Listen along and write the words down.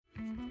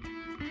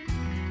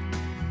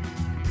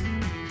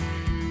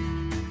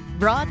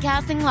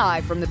Broadcasting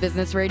live from the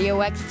Business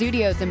Radio X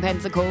studios in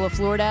Pensacola,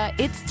 Florida,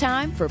 it's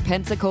time for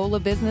Pensacola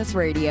Business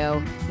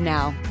Radio.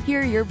 Now,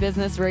 here are your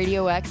Business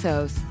Radio X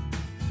hosts.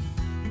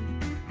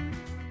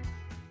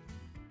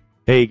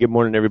 Hey, good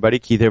morning, everybody.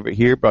 Keith Everett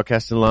here,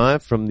 broadcasting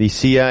live from the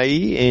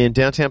CIE in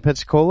downtown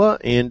Pensacola.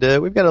 And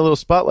we've got a little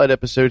spotlight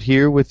episode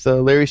here with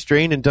Larry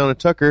Strain and Donna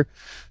Tucker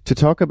to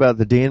talk about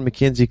the Dan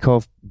McKenzie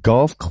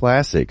Golf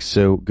Classic.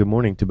 So good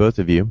morning to both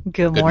of you.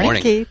 Good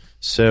morning, Keith.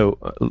 So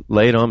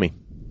lay it on me.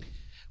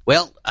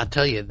 Well, I'll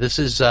tell you, this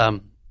is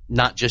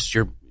not just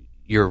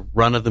your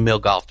run-of-the-mill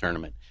golf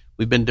tournament.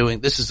 We've been doing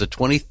 – this is the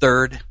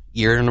 23rd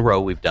year in a row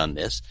we've done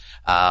this,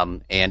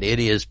 and it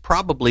is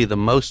probably the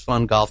most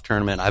fun golf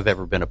tournament I've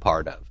ever been a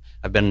part of.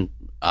 I've been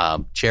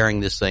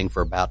chairing this thing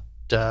for about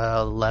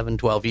 11,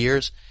 12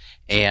 years,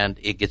 and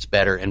it gets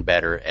better and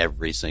better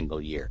every single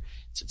year.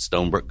 It's at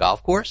Stonebrook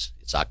Golf Course.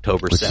 It's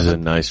October 7th. Which is a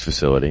nice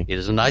facility. It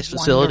is a nice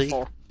facility.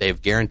 Wonderful. They've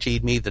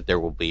guaranteed me that there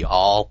will be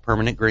all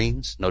permanent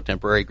greens, no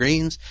temporary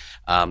greens,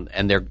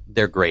 and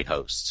they're great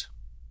hosts.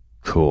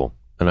 Cool.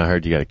 And I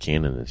heard you got a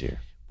cannon this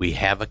year. We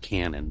have a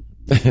cannon.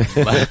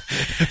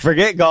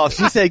 Forget golf.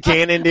 She said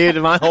cannon, dude,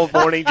 and my whole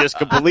morning just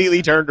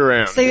completely turned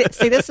around. See,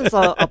 this is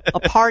a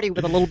party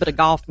with a little bit of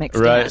golf mixed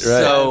in. Right.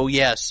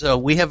 So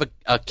we have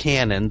a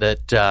cannon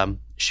that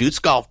shoots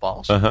golf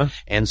balls,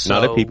 and so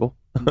not at people.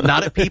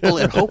 Not at people,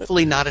 and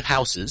hopefully not at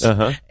houses.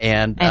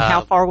 And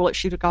how far will it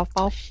shoot a golf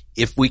ball?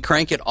 If we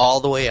crank it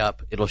all the way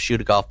up, it'll shoot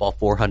a golf ball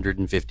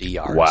 450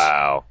 yards.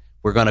 Wow.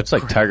 It's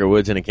like Tiger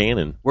Woods in a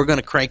cannon. We're going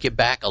to crank it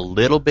back a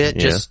little bit,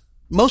 just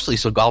mostly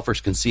so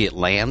golfers can see it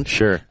land.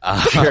 Sure.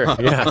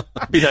 Yeah.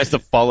 It'd be nice to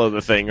follow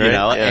the thing, right? You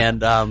know,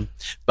 yeah.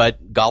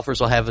 But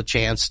golfers will have a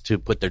chance to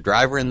put their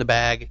driver in the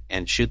bag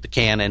and shoot the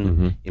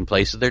cannon in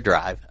place of their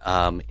drive.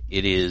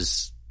 It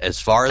is, as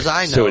far as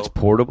I know. So it's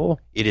portable?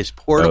 It is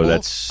portable. Oh,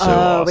 that's so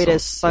awesome. It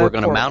is so We're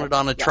going to portable. mount it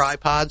on a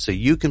tripod so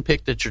you can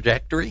pick the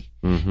trajectory.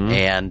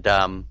 And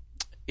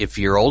if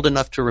you're old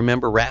enough to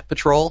remember Rat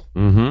Patrol,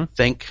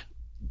 think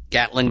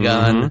Gatling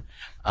gun.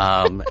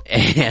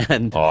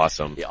 And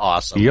awesome.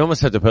 Awesome. You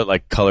almost have to put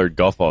like colored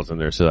golf balls in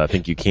there so that I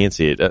think you can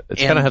see it.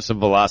 It's got to have some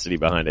velocity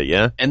behind it,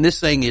 yeah? And this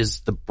thing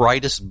is the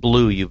brightest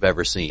blue you've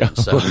ever seen.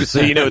 So,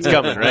 so you know it's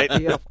coming, right?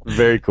 Beautiful.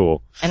 Very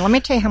cool. And let me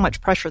tell you how much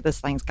pressure this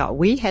thing's got.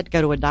 We had to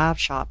go to a dive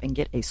shop and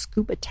get a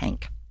scuba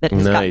tank that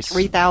has got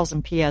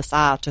 3,000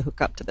 PSI to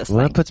hook up to this thing.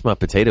 thing. That puts my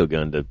potato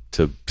gun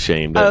to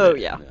shame, doesn't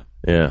it?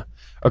 Yeah.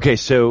 Okay,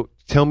 so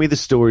tell me the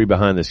story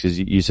behind this, because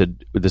you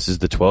said this is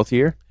the 12th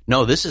year?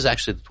 No, this is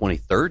actually the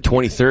 23rd.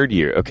 23rd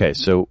year. Okay,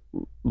 so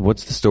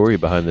what's the story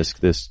behind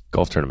this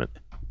golf tournament?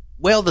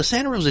 Well, the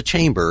Santa Rosa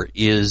Chamber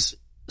is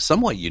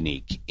somewhat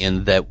unique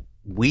in that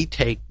we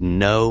take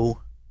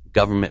no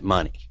government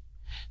money.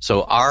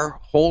 So our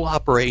whole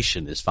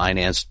operation is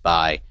financed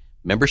by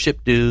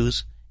membership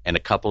dues and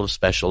a couple of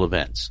special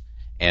events.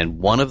 And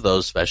one of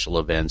those special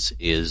events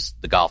is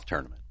the golf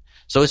tournament.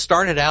 So it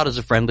started out as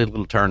a friendly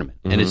little tournament,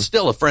 and it's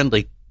still a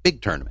friendly big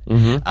tournament.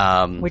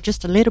 With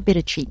just a little bit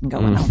of cheating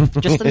going on.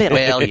 Just a little.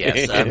 Well,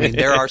 yes. I mean,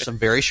 there are some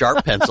very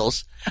sharp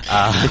pencils.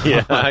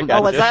 I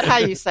got is that how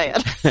you say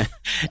it?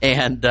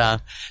 And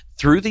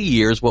through the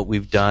years, what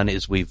we've done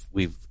is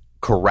we've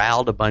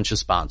corralled a bunch of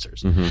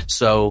sponsors.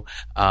 So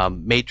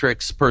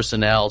Matrix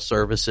Personnel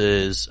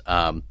Services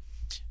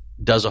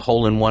does a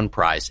hole-in-one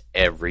prize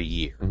every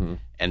year.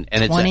 And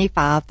it's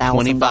 $25,000.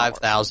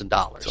 $25,000.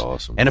 That's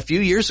awesome. And a few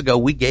years ago,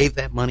 we gave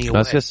that money away. I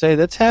was going to say,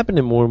 that's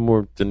happening more and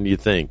more than you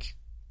think.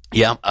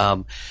 Yeah.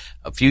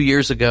 A few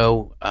years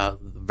ago, the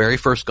very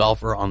first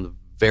golfer on the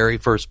very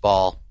first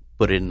ball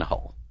put it in the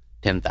hole.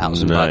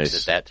 $10,000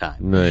 at that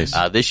time. Nice.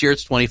 This year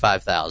it's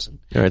 $25,000.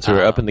 All right, so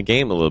we're up in the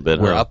game a little bit.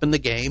 We're up in the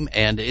game,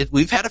 and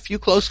we've had a few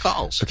close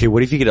calls. Okay,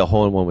 what if you get a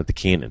hole-in-one with the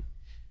cannon?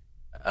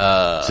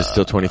 Is it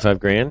still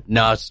 $25,000?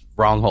 No, it's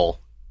wrong hole.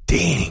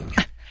 Dang.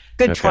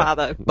 Good try,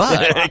 though.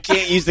 But I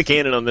can't use the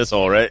cannon on this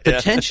hole, right?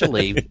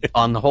 Potentially,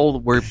 on the hole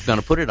we're going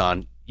to put it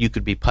on, you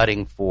could be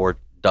putting for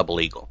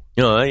double eagle.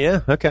 Oh,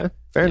 yeah. Okay.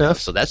 Fair enough.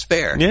 So that's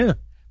fair. Yeah.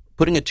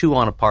 Putting a 2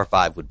 on a par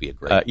 5 would be a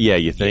great. Yeah,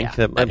 you think? Yeah,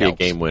 that might be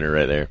helps. a game winner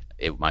right there.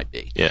 It might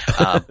be. Yeah.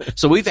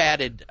 So we've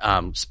added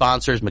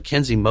sponsors.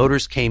 McKenzie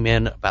Motors came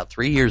in about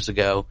 3 years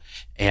ago,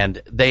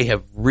 and they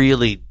have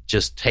really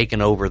just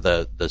taken over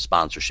the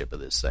sponsorship of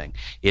this thing.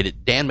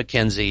 Dan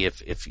McKenzie,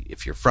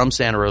 if you're from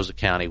Santa Rosa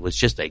County, was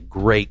just a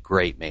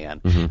great man.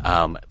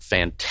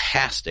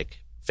 Fantastic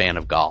fan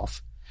of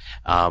golf.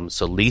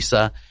 So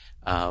Lisa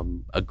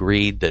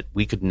agreed that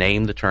we could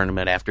name the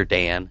tournament after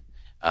Dan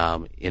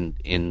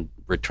in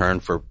return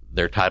for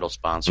their title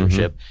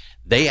sponsorship.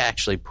 They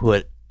actually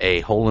put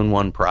a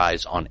hole-in-one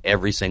prize on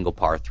every single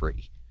par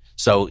 3.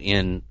 So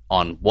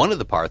on one of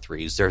the par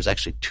 3s, there's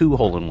actually 2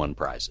 hole-in-one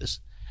prizes.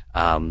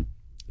 So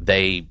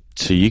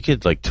you could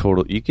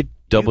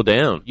double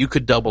down. You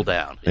could double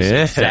down.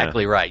 Yeah.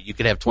 Exactly right. You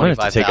could have $25,000.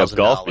 I have to take up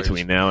golf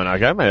between now and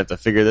I might have to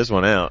figure this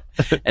one out.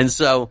 And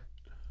so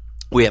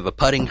we have a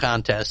putting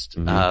contest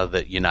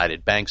that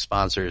United Bank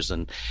sponsors,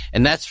 and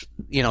that's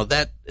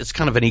that it's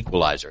kind of an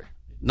equalizer.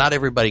 Not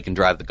everybody can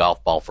drive the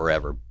golf ball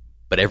forever,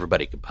 but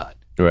everybody can putt.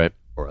 Right.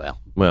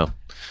 Well,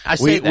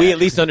 we at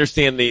least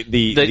understand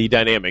the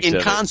dynamics in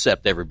of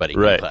concept. Everybody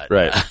can right, putt.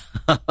 right.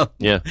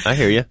 Yeah, I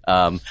hear you.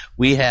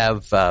 We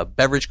have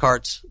beverage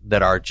carts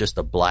that are just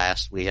a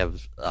blast. We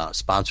have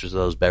sponsors of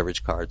those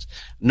beverage carts.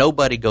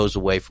 Nobody goes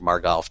away from our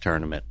golf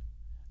tournament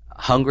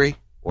hungry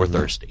or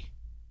thirsty.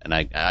 And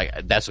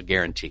I that's a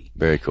guarantee.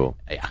 Very cool.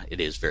 Yeah,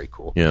 it is very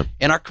cool. Yeah.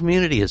 And our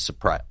community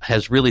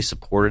has really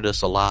supported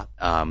us a lot.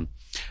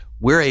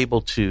 We're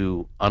able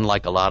to,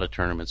 unlike a lot of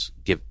tournaments,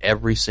 give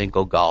every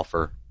single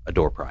golfer a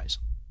door prize.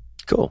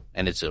 Cool.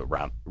 And it's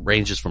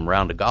ranges from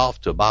round of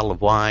golf to a bottle of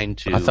wine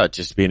to. I thought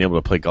just being able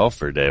to play golf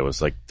for a day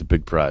was like the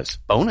big prize.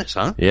 Bonus,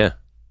 huh? Yeah.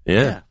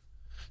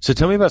 So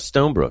tell me about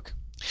Stonebrook.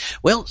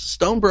 Well,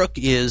 Stonebrook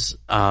is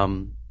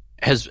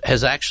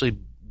has actually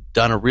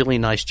done a really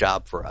nice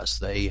job for us.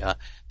 They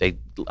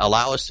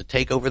allow us to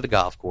take over the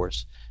golf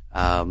course.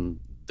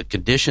 The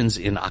conditions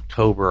in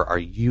October are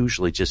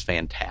usually just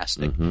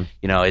fantastic. Mm-hmm.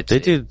 You know,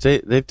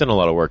 they've done a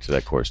lot of work to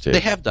that course too.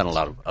 They have done a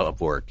lot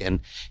of work, and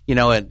you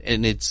know,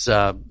 and it's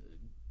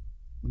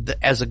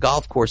as a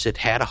golf course, it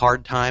had a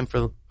hard time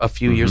for a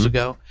few years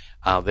ago.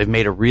 They've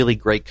made a really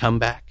great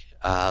comeback.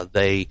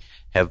 They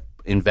have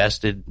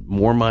invested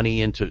more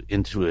money into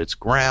its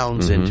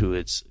grounds, into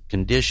its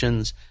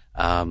conditions.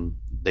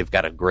 They've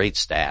got a great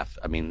staff.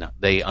 I mean,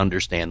 they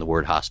understand the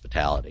word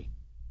hospitality.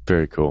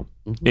 Very cool.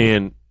 Mm-hmm.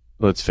 And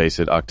let's face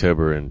it,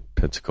 October in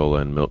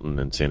Pensacola and Milton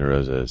and Santa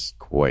Rosa is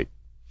quite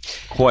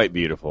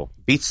beautiful.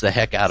 Beats the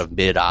heck out of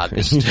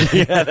mid-August.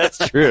 Yeah, that's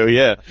true.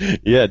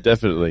 Yeah,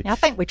 definitely. I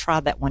think we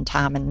tried that one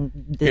time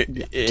and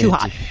too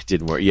hot. It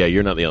didn't work. Yeah,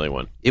 you're not the only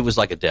one. It was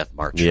like a death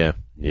march.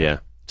 Yeah.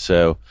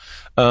 So,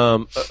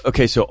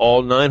 okay, so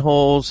all 9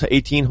 holes,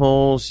 18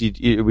 holes.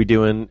 Are we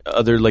doing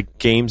other like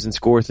games and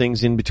score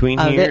things in between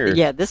here?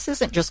 Yeah, this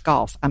isn't just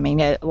golf. I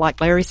mean, like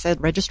Larry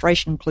said,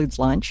 registration includes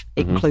lunch.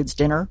 It includes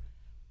dinner.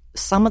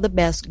 Some of the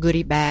best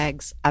goodie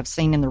bags I've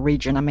seen in the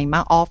region. I mean,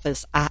 my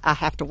office, I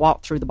have to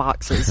walk through the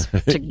boxes.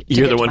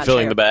 You're the one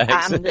filling the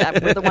bags.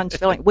 We're the ones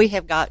filling. We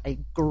have got a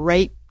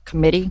great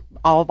committee,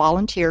 all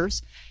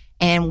volunteers,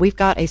 and we've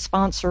got a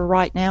sponsor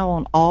right now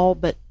on all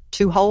but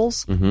 2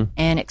 holes,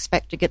 and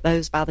expect to get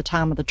those by the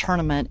time of the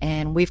tournament.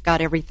 And we've got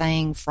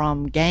everything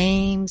from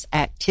games,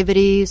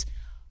 activities.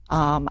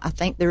 I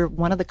think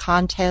one of the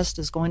contests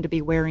is going to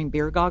be wearing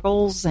beer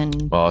goggles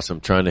and awesome.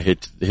 Trying to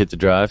hit the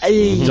drive.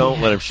 Don't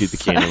let him shoot the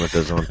cannon with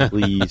those on,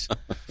 please.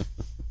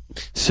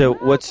 So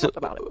what's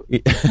about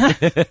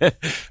it.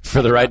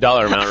 For the right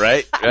dollar amount,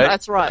 right?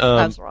 That's right.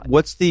 That's right.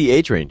 What's the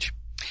age range?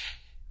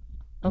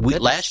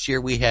 Last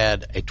year we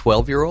had a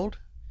 12-year-old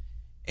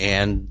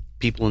and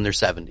people in their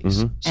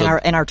 70s. So,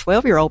 and our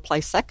 12-year-old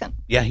placed second.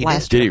 Yeah, he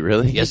did. Did he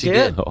really? Yes, he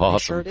did. Oh,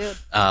 awesome. He sure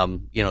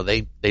did. You know,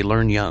 they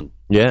learn young.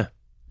 Yeah.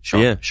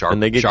 Sharp,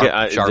 and they get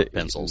sharp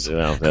pencils.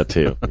 Well, that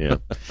too. Yeah.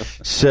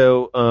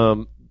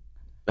 So,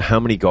 how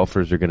many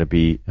golfers are going to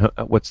be?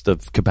 What's the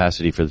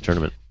capacity for the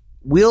tournament?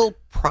 We'll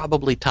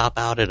probably top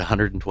out at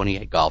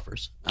 128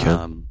 golfers.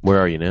 Okay. Where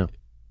are you now?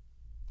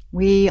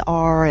 We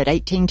are at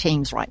 18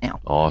 teams right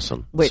now.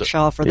 Awesome. Which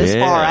for this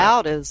far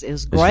out is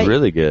great. It's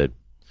really good.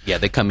 Yeah,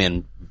 they come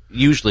in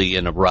usually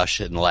in a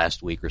rush in the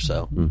last week or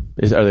so.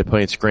 Are they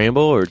playing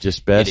scramble or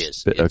just best? It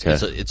is. Okay.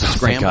 It's a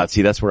scramble. God,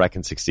 see, that's where I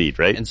can succeed,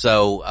 right? And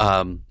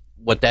so,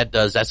 what that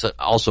does, that's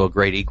also a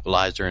great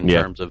equalizer in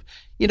terms of,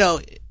 you know,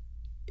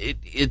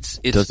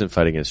 it doesn't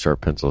fight against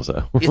sharp pencils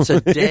though. It's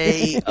a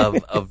day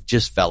of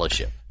just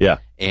fellowship. Yeah.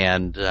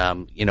 And,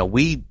 you know,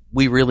 we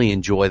really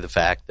enjoy the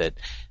fact that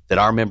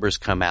our members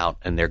come out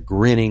and they're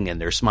grinning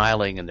and they're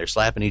smiling and they're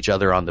slapping each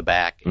other on the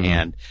back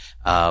and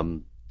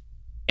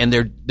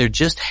they're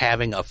just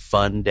having a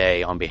fun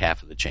day on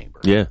behalf of the chamber.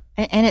 Yeah.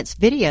 And it's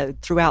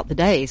videoed throughout the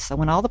day. So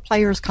when all the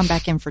players come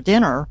back in for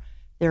dinner,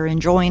 they're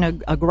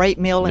enjoying a great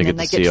meal and then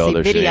they get to see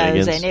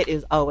videos and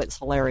it's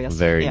hilarious.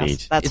 Very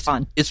neat. That's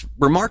fun. It's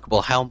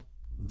remarkable how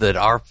that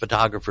our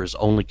photographers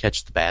only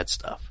catch the bad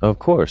stuff. Of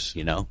course.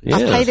 You know? Yeah.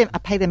 I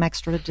pay them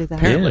extra to do that.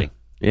 Apparently.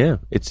 Yeah.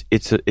 It's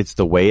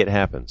the way it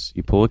happens.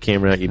 You pull a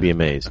camera out, you'd be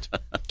amazed.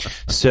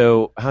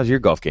 So how's your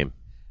golf game?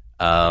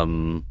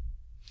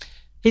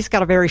 He's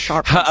got a very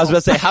sharp pencil. I was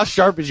about to say, how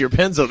sharp is your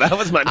pencil? That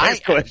was my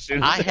next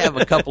question. I have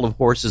a couple of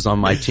horses on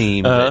my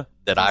team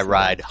that I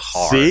ride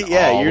hard. See,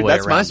 yeah,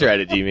 that's my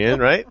strategy. strategy, man.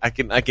 Right? I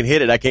can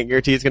hit it. I can't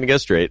guarantee it's going to go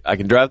straight. I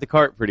can drive the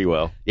cart pretty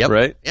well. Yep.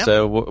 Right. Yep.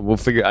 So we'll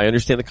figure. I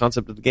understand the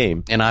concept of the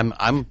game, and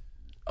I'm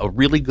a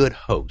really good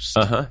host.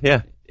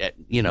 Yeah.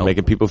 You know,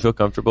 making people feel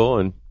comfortable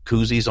and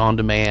koozies on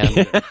demand.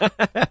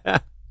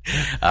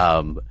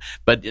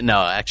 But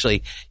no,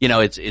 actually, you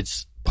know,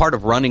 it's part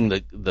of running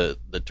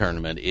the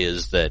tournament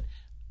is that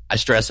I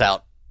stress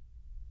out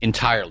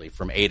entirely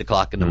from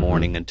 8:00 in the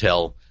morning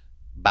until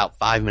about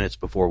 5 minutes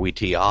before we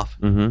tee off,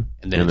 and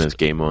then it's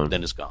game on.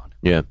 Then it's gone.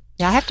 Yeah,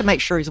 I have to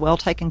make sure he's well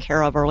taken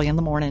care of early in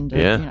the morning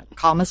to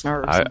calm his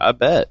nerves. I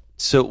bet.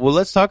 So, well,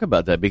 let's talk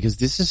about that because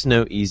this is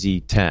no easy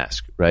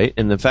task, right?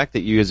 And the fact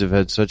that you guys have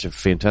had such a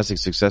fantastic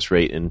success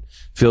rate and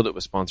filled it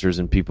with sponsors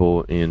and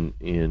people, and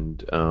you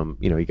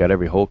know, you got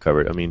every hole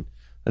covered. I mean,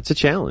 that's a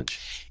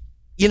challenge.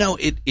 You know,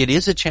 it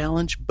is a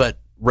challenge, but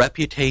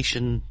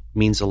reputation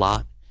means a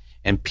lot,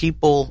 and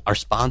people, our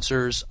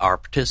sponsors, our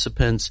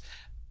participants,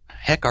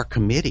 heck, our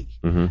committee.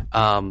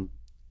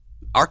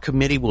 Our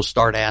committee will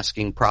start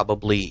asking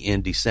probably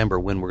in December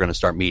when we're going to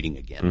start meeting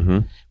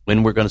again,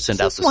 when we're going to send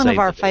out the This is one of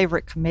our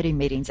favorite committee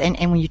meetings. And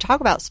when you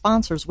talk about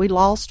sponsors, we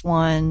lost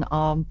one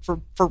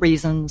for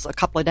reasons a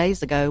couple of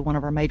days ago, one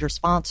of our major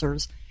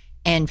sponsors,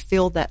 and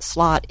filled that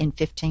slot in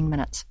 15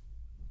 minutes.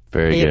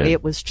 Very good.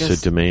 It was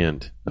just... So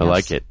demand. I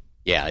like it.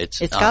 Yeah,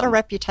 it's got a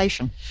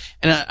reputation.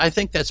 And I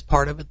think that's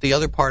part of it. The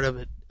other part of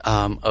it,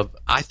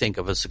 I think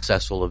of a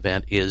successful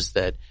event is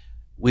that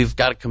we've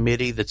got a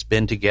committee that's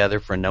been together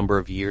for a number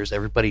of years.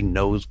 Everybody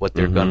knows what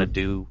they're going to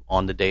do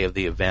on the day of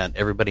the event.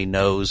 Everybody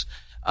knows.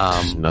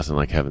 There's nothing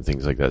like having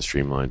things like that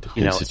streamlined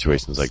in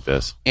situations like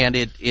this. And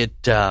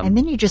and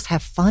then you just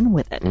have fun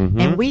with it.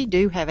 And we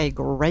do have a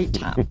great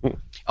time.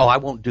 Oh, I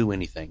won't do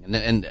anything.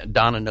 And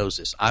Donna knows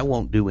this. I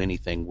won't do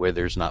anything where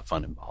there's not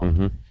fun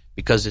involved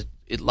because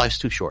life's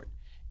too short.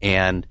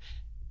 And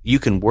you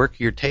can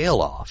work your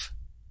tail off,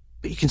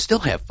 but you can still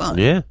have fun.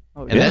 Yeah.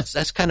 And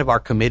that's kind of our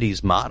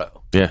committee's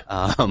motto. Yeah.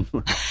 And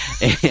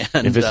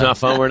if it's not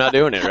fun, we're not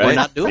doing it, right? We're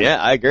not doing it.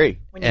 Yeah, I agree.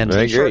 We need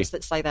t-shirts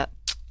that say that.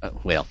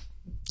 Well,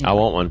 I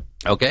want one.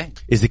 Okay.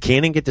 Is the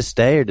cannon get to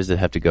stay, or does it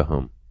have to go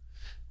home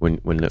when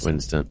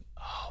it's done?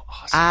 Oh,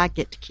 awesome. I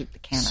get to keep the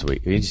cannon.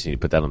 Sweet. You just need to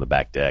put that on the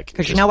back deck.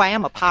 Because I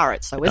am a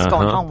pirate, so it's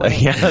going home with me.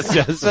 Yeah, that's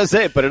what I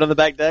say. Put it on the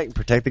back deck and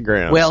protect the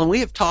ground. Well, and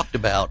we have talked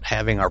about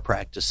having our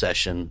practice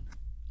session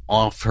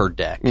off her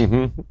deck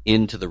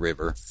into the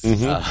river.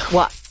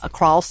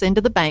 Across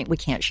into the bank. We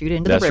can't shoot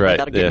into the river. Right.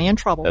 That'll get me in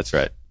trouble. That's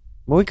right.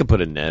 Well, we could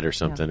put a net or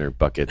something or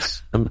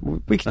buckets.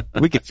 We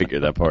could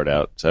figure that part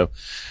out. So,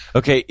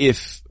 okay,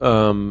 if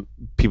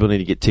people need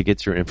to get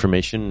tickets or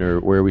information, or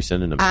where are we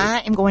sending them?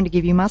 I am going to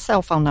give you my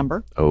cell phone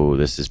number. Oh,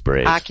 this is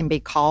brave. I can be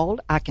called.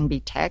 I can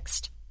be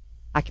text.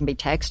 I can be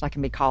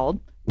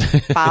called.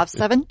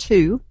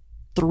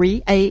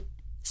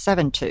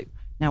 572-3872.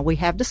 Now, we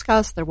have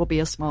discussed there will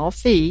be a small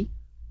fee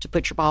to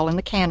put your ball in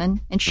the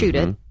cannon and shoot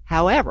it.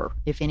 However,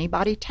 if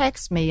anybody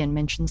texts me and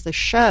mentions the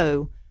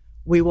show,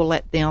 we will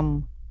let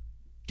them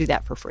do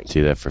that for free.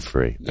 Do that for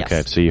free. Yes.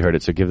 Okay, so you heard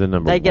it. So give the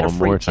number they get one a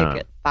free more time.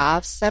 Ticket.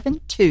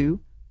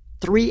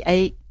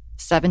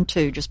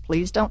 572-3872. Just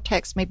please don't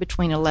text me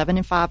between 11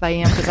 and 5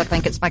 a.m. because I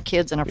think it's my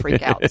kids and I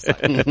freak out. So.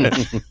 I'm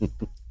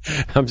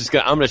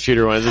gonna shoot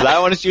her one. I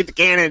want to shoot the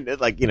cannon at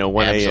 1 a.m.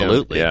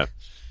 Absolutely.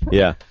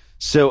 Yeah.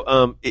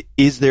 So,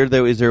 is there a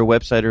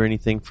website or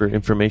anything for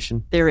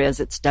information? There is.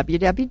 It's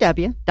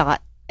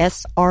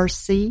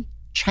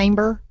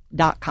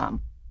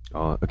www.srcchamber.com.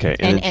 Oh, okay.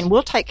 And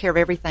we'll take care of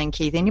everything,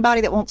 Keith.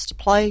 Anybody that wants to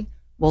play,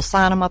 we'll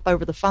sign them up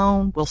over the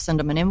phone. We'll send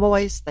them an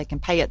invoice. They can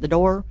pay at the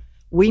door.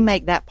 We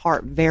make that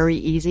part very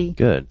easy.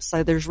 Good.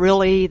 So there's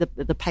really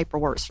the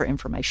paperwork's for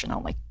information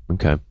only.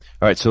 Okay. All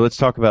right. So let's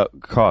talk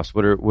about costs.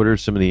 What are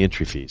some of the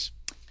entry fees?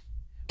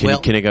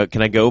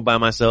 Can I go by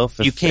myself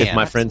if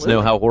my friends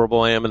know how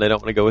horrible I am and they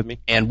don't want to go with me?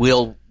 And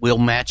we'll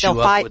match you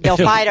up. They'll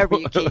fight over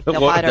you, Keith.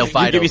 They'll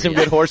fight give you some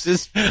good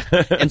horses.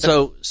 And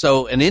so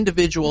an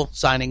individual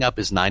signing up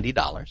is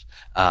 $90,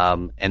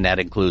 and that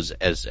includes,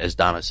 as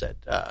Donna said,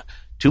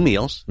 2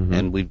 meals,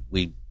 and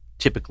we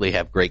typically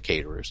have great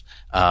caterers.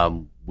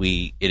 It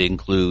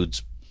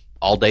includes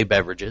all day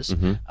beverages,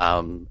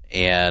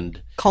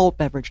 and cold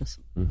beverages.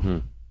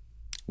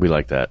 We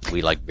like that.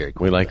 We like very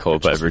cold. We like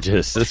cold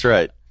beverages. That's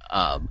right.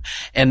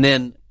 And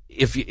then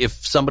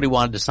if somebody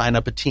wanted to sign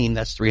up a team,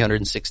 that's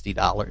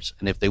 $360.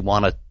 And if they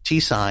want a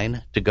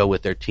T-sign to go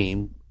with their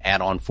team, add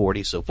on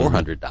 $40, so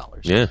 $400.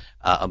 Yeah.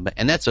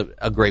 And that's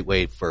a great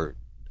way for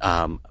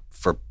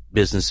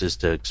businesses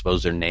to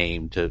expose their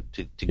name, to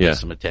get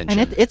some attention.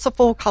 And it's a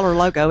full color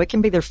logo. It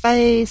can be their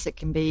face, it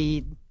can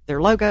be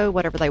their logo,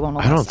 whatever they want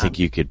on I don't the sign. think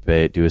you could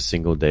do a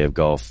single day of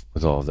golf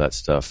with all of that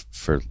stuff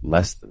for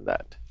less than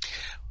that.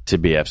 To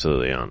be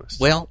absolutely honest.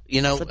 Well,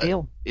 it's a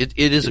deal. It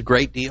is a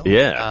great deal.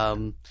 Yeah.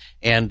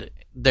 And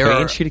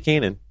shoot a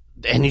cannon.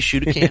 And you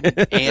shoot a cannon.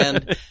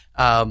 And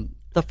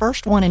the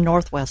first one in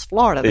Northwest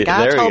Florida. The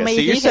guy told me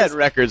he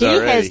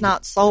has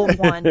not sold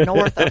one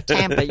north of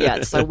Tampa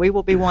yet, so we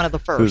will be one of the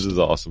first. This is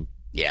awesome.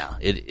 Yeah,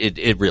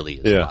 it really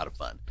is a lot of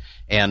fun.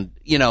 And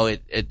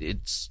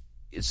it's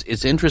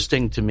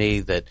interesting to me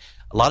that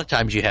a lot of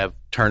times you have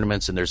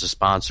tournaments and there's a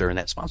sponsor and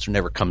that sponsor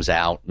never comes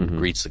out and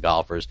greets the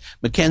golfers.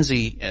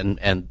 Mackenzie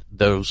and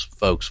those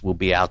folks will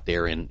be out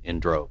there in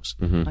droves.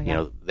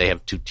 They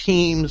have 2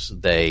 teams.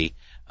 Lisa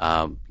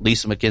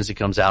McKenzie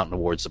comes out and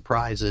awards the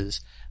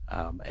prizes.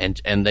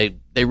 And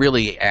they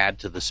really add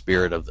to the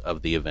spirit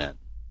of the event.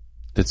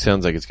 That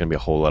sounds like it's going to be a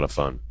whole lot of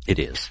fun. It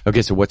is.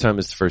 Okay. So what time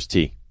is the first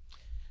tee?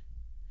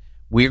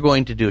 We're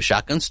going to do a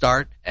shotgun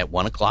start at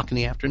 1:00 in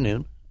the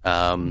afternoon.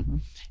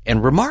 And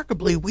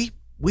remarkably, we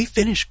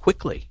finish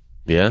quickly.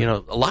 Yeah.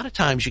 A lot of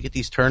times you get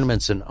these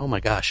tournaments and, oh my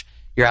gosh,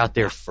 you're out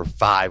there for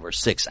 5 or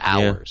 6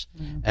 hours.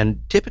 Yeah.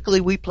 And typically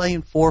we play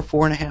in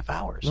 4.5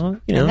 hours. Well,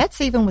 and that's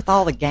even with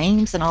all the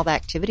games and all the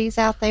activities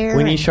out there.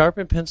 When you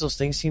sharpen pencils,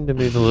 things seem to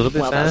move a little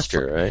bit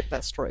faster, right?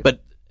 That's true.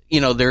 But,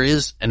 there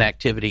is an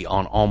activity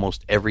on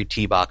almost every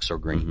tee box or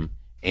green,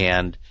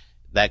 and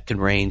that can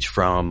range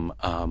from,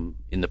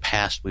 in the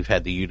past, we've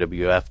had the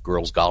UWF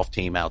girls golf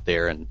team out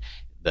there, and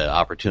the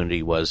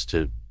opportunity was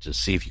to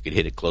see if you could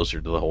hit it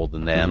closer to the hole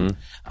than them.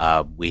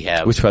 We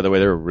have, which, by the way,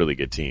 they're a really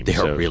good team.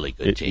 They're a really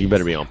good team. You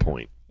better be on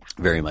point.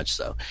 Very much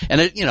so. And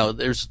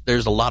there's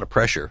a lot of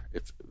pressure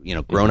if,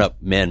 grown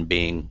up men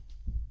being,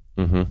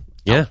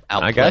 Yeah,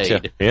 outplayed. I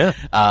gotcha. Yeah.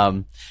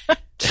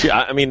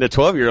 I mean, the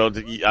 12-year-old,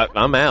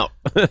 I'm out.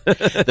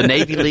 The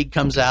Navy League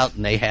comes out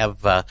and they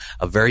have a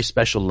very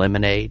special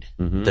lemonade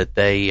that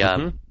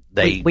they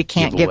we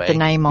can't give away. the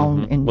name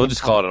on. We'll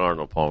just call it an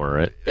Arnold Palmer,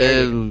 right?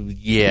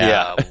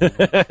 Yeah.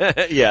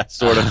 Yeah,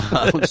 sort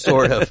of.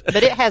 Sort of.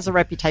 But it has a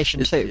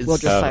reputation too. We'll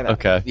just say that.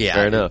 Okay, Yeah.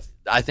 fair enough.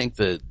 I think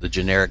the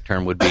generic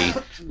term would be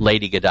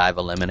Lady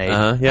Godiva lemonade.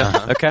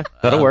 Okay,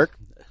 that'll work.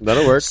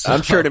 That'll work.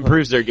 I'm sure it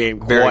improves their game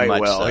Very quite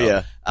much well. so.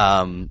 Yeah.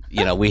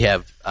 We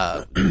have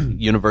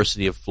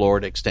University of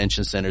Florida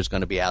Extension Center is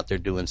going to be out there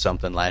doing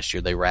something. Last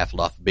year they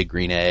raffled off a big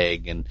green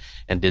egg and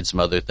did some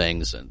other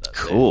things. And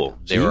Cool.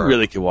 They So you were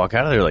really could walk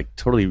out of there like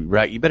totally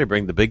You better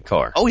bring the big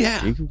car. Oh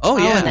yeah. You can-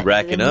 And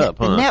rack it up,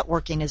 The huh?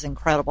 networking is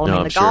incredible. No, I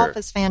mean, I'm the golf sure.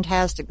 is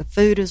fantastic. The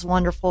food is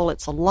wonderful.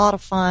 It's a lot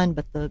of fun,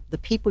 but the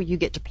people you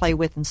get to play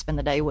with and spend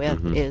the day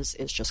with is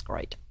just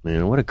great.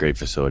 Man, what a great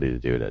facility to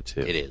do it at too.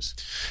 It is.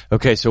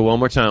 Okay, so one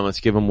more time, let's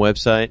give them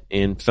website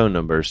and phone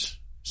numbers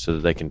so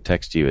that they can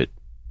text you at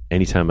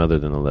any time other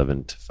than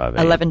 11 to 5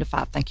 a.m. 11 to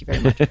 5. Thank you very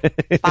much.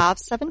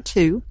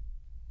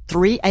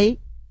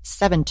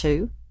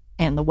 572-3872.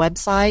 And the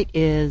website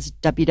is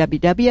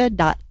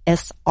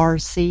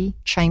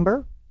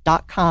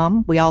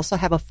www.srcchamber.com. We also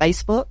have a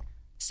Facebook,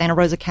 Santa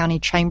Rosa County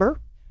Chamber.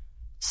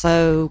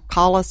 So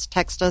call us,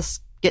 text us,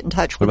 get in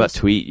touch What with about us.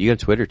 tweet? You got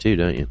Twitter too,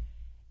 don't you?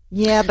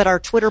 Yeah, but our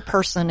Twitter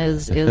person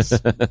is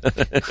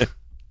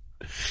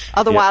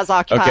otherwise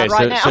occupied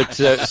right now.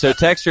 So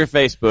text or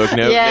Facebook.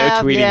 No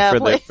tweeting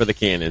yeah, for the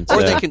Cannons.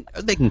 Or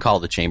they can call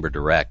the chamber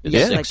direct at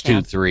Yes, they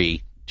can.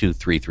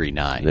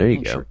 623-2339. There you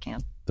We go. sure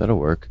can. That'll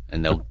work.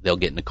 And they'll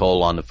get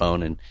Nicole on the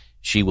phone and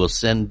she will She's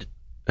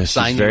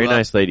sign a you very up.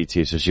 nice lady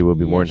too, so she will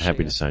be more than Yes, happy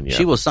she to is. sign you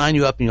She up. will sign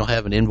you up and you'll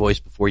have an invoice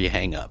before you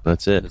hang up.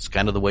 That's it. That's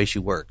kind of the way she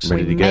works.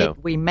 Ready to go.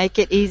 We make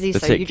it easy,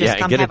 That's so it. you just Yeah,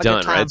 come get have it a done,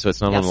 good time. right? So it's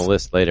not on the Yes.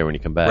 list later when you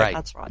come back. Right.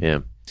 That's right. Yeah.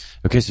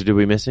 Okay, so did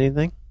we miss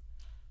anything?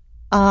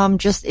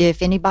 Just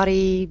if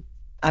anybody,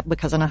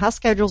 because I know how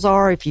schedules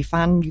are, if you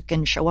find you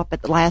can show up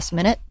at the last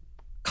minute,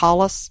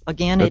 call us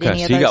again at any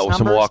Okay, of so you those got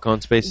some numbers.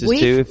 walk-on spaces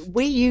too?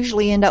 We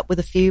usually end up with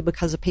a few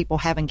because of people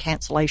having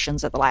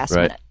cancellations at the last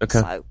Right. minute. Okay.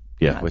 So,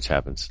 Yeah, which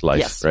happens. Life,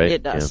 yes, right?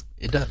 it does.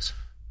 Yeah. It does.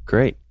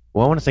 Great.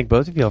 Well, I want to thank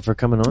both of y'all for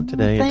coming on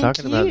today and thank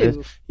talking about you.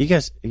 this. You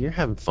guys, you're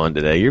having fun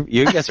today. You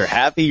guys are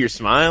happy. You're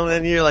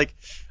smiling. You're like,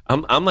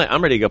 I'm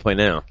ready to go play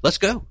now. Let's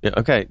go. Yeah,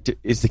 okay.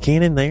 Is the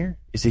Cannon there?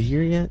 Is he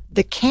here yet?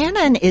 The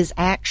Cannon is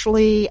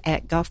actually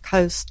at Gulf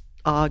Coast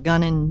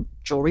Gun and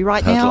Jewelry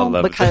right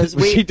now because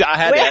when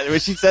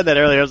she said that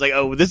earlier, I was like,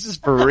 oh, this is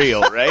for real,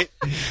 right?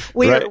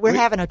 we're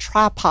having a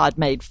tripod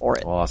made for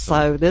it. Awesome.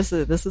 So this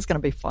is going to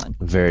be fun.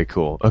 Very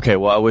cool. Okay,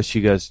 well, I wish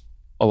you guys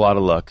a lot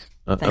of luck.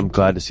 I'm Thank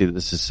glad to see that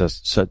this is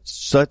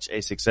such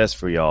a success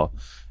for y'all.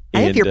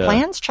 Hey, if And, your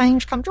plans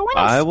change, come join us.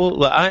 I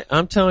will.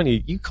 I'm telling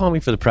you, you call me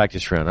for the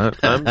practice round.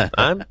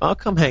 I'll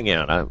come hang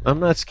out. I'm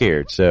not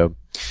scared. So,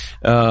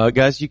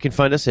 guys, you can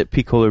find us at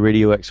Pensacola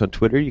Radio X on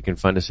Twitter. You can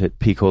find us at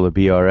Pensacola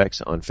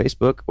BRX on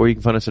Facebook, or you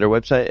can find us at our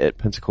website at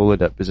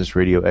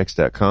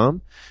pensacola.businessradiox.com.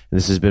 And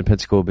this has been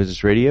Pensacola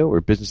Business Radio, where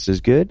business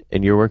is good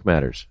and your work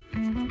matters.